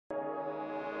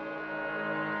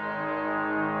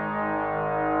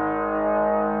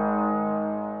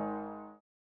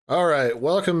Alright,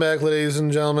 welcome back ladies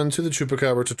and gentlemen to the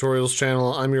Chupacabra tutorials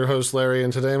channel. I'm your host Larry,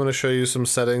 and today I'm going to show you some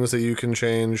settings that you can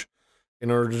change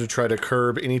in order to try to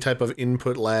curb any type of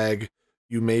input lag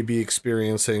you may be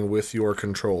experiencing with your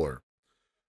controller.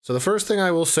 So the first thing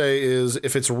I will say is,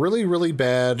 if it's really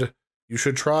bad, you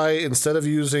should try, instead of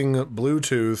using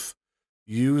Bluetooth,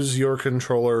 use your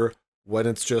controller when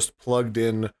it's just plugged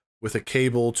in with a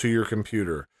cable to your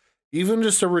computer. Even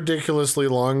just a ridiculously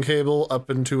long cable up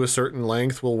into a certain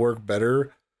length will work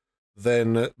better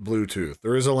than Bluetooth.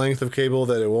 There is a length of cable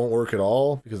that it won't work at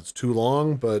all because it's too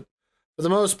long, but for the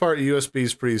most part, USB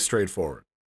is pretty straightforward.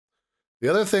 The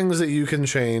other things that you can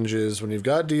change is when you've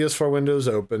got DS4Windows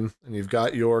open and you've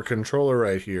got your controller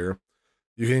right here,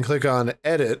 you can click on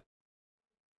Edit,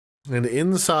 and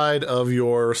inside of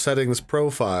your settings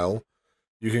profile,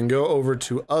 you can go over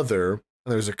to Other.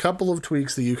 And there's a couple of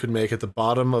tweaks that you can make at the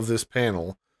bottom of this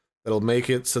panel that'll make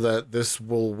it so that this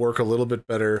will work a little bit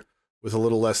better with a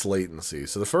little less latency.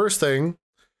 So the first thing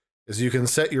is you can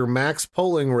set your max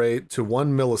polling rate to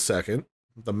 1 millisecond,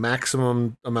 the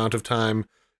maximum amount of time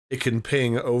it can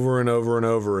ping over and over and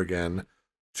over again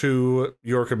to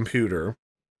your computer.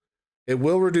 It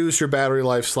will reduce your battery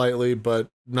life slightly,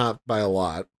 but not by a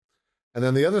lot. And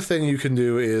then the other thing you can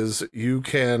do is you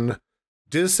can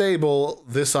disable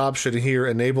this option here,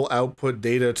 enable output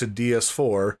data to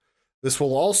DS4. This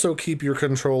will also keep your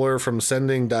controller from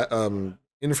sending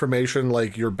information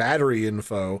like your battery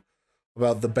info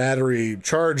about the battery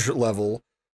charge level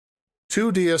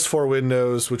to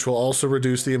DS4Windows, which will also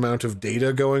reduce the amount of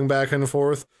data going back and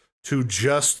forth to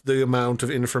just the amount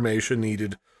of information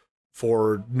needed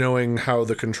for knowing how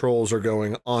the controls are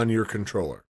going on your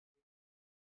controller.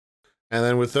 And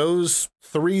then with those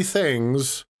three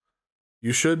things,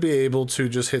 you should be able to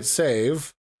just hit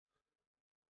save,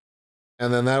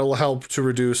 and then that'll help to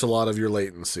reduce a lot of your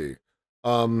latency.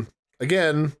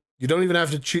 Again, you don't even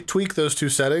have to tweak those two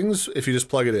settings if you just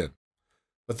plug it in.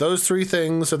 But those three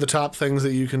things are the top things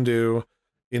that you can do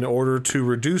in order to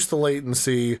reduce the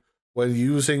latency when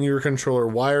using your controller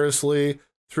wirelessly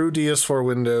through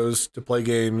DS4Windows to play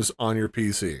games on your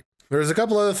PC. There's a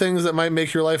couple other things that might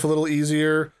make your life a little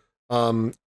easier.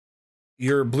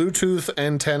 Your Bluetooth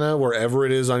antenna, wherever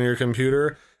it is on your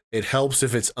computer, it helps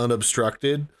if it's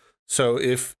unobstructed. So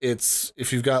if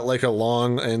you've got like a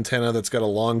long antenna that's got a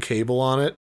long cable on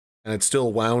it, and it's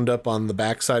still wound up on the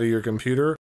back side of your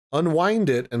computer, unwind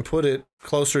it and put it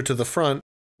closer to the front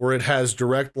where it has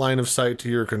direct line of sight to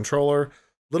your controller.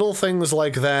 Little things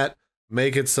like that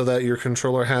make it so that your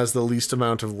controller has the least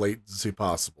amount of latency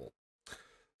possible.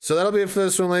 So that'll be it for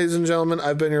this one, ladies and gentlemen.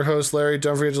 I've been your host, Larry.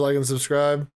 Don't forget to like and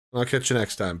subscribe. I'll catch you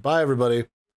next time. Bye, everybody,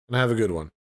 and have a good one.